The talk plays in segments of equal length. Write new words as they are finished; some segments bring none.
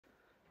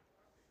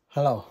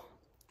Hello,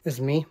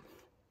 it's me.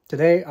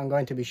 Today I'm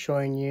going to be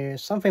showing you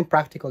something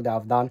practical that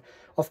I've done.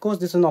 Of course,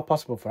 this is not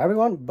possible for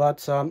everyone,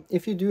 but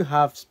if you do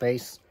have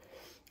space,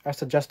 I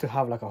suggest to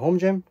have like a home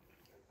gym.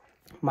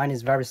 Mine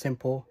is very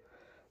simple.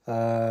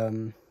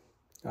 I'll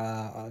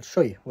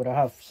show you what I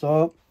have.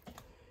 So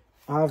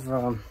I have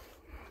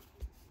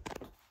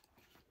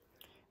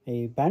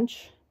a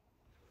bench,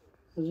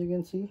 as you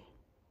can see.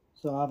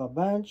 So I have a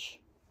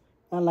bench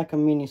and like a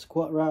mini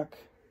squat rack,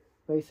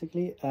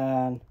 basically,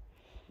 and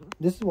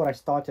this is what I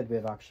started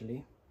with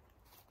actually.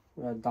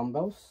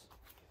 Dumbbells,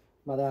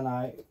 but then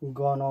I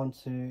gone on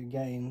to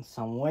getting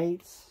some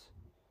weights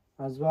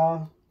as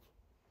well,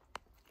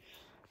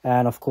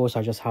 and of course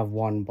I just have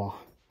one bar.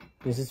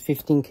 This is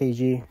 15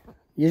 kg.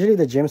 Usually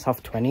the gyms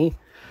have 20,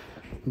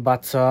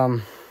 but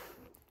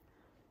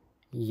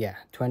yeah,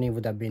 20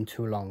 would have been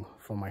too long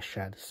for my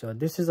shed. So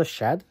this is a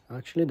shed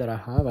actually that I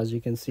have. As you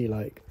can see,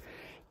 like,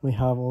 we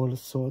have all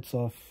sorts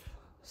of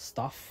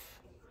stuff,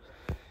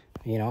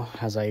 you know,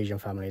 as an Asian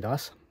family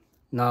does.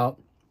 Now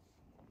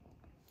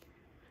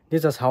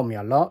this has helped me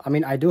a lot. I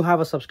mean, I do have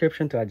a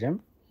subscription to a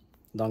gym,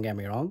 don't get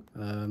me wrong,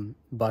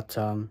 but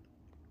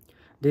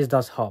this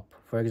does help.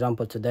 For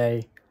example,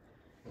 today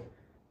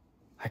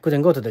I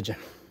couldn't go to the gym.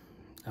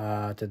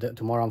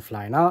 Tomorrow I'm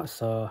flying out,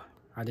 so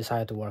I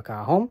decided to work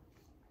at home.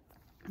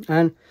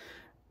 And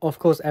of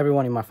course,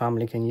 everyone in my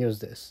family can use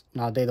this.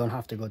 Now they don't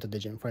have to go to the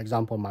gym. For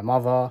example, my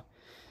mother,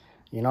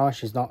 you know,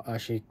 she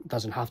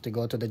doesn't have to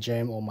go to the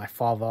gym, or my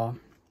father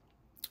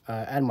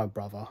and my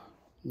brother.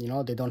 You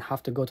know, they don't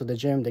have to go to the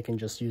gym, they can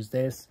just use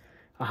this.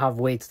 I have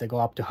weights that go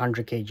up to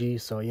 100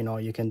 kg, so you know,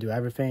 you can do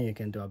everything. You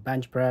can do a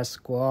bench press,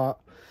 squat,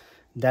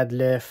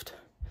 deadlift.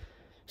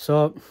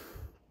 So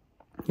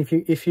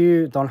if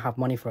you don't have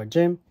money for a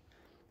gym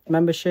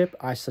membership,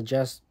 I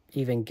suggest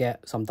even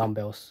get some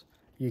dumbbells.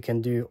 You can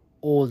do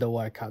all the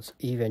workouts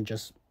even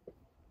just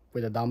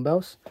with the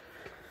dumbbells.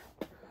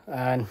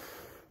 And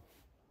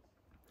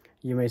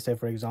you may say,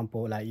 for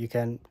example, like, you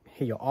can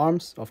hit your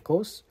arms, of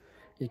course,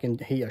 you can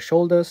hit your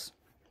shoulders,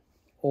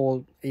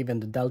 or even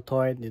the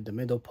deltoid, the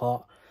middle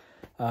part,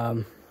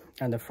 and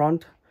the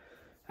front.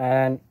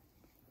 And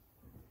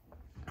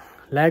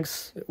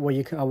legs,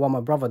 what my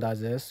brother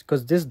does is,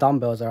 because these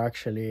dumbbells are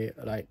actually,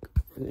 like,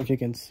 if you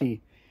can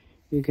see,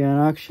 you can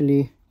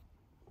actually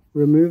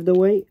remove the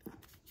weight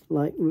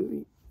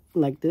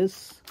like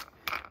this.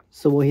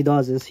 So what he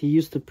does is, he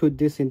used to put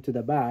this into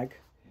the bag,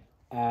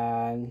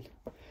 and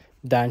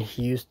then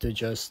he used to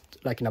just,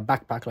 like, in a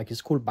backpack, like his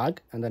school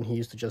bag, and then he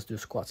used to just do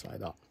squats like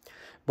that.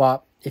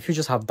 But if you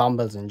just have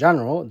dumbbells in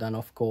general, then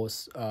of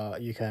course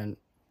you can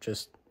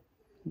just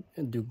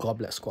do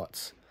goblet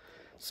squats.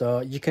 So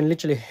you can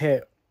literally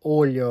hit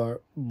all your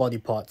body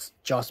parts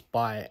just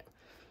by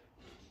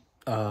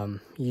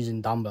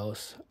using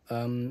dumbbells.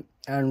 And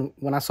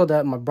when I saw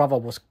that my brother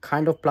was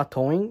kind of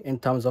plateauing in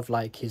terms of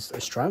like his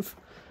strength,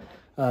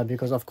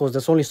 because of course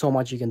there's only so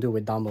much you can do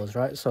with dumbbells,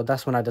 right? So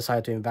that's when I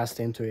decided to invest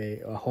into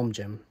a home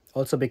gym.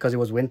 Also because it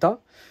was winter,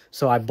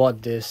 so I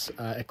bought this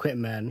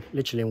equipment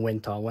literally in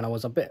winter when I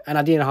was and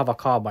I didn't have a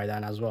car by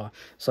then as well,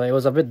 so it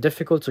was a bit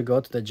difficult to go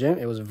to the gym.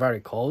 It was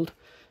very cold,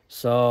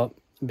 so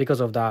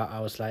because of that I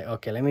was like,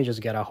 okay, let me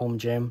just get a home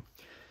gym.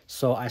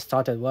 So I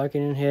started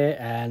working in here,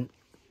 and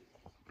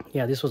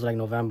yeah, this was like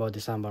November,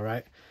 December,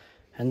 right?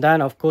 And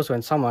then of course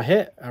when summer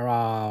hit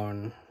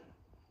around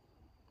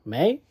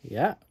May,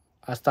 yeah,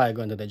 I started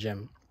going to the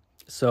gym.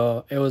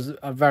 So it was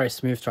a very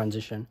smooth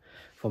transition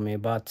for me.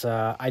 But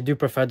I do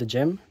prefer the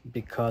gym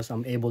because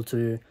I'm able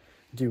to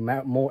do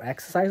more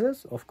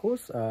exercises, of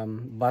course.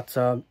 But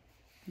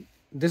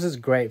this is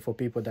great for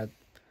people that,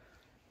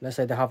 let's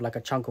say, they have like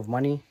a chunk of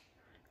money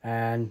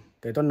and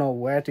they don't know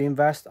where to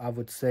invest. I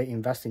would say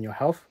invest in your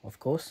health, of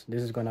course.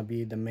 This is going to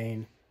be the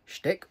main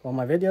shtick on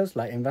my videos,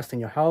 like, invest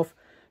in your health.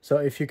 So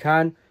if you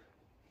can,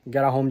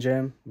 get a home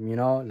gym, you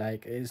know,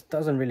 like, it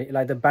doesn't really,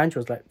 like, the bench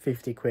was like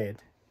 50 quid.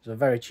 It's a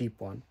very cheap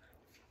one.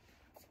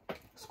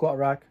 Squat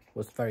rack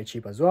was very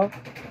cheap as well.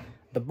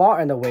 The bar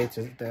and the weights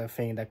is the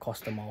thing that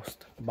cost the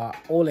most, but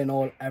all in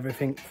all,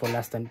 everything for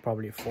less than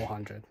probably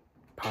 400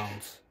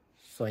 pounds.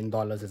 So in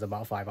dollars is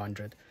about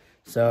 500.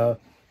 So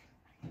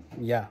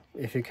yeah,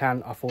 if you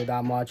can afford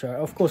that much,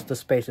 of course the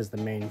space is the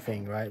main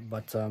thing, right?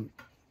 But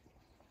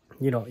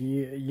you know,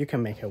 you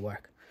can make it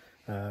work.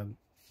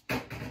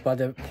 But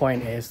the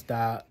point is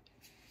that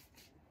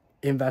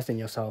invest in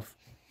yourself,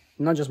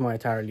 not just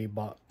monetarily,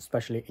 but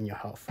especially in your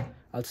health.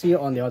 I'll see you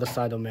on the other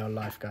side of my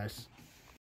life, guys.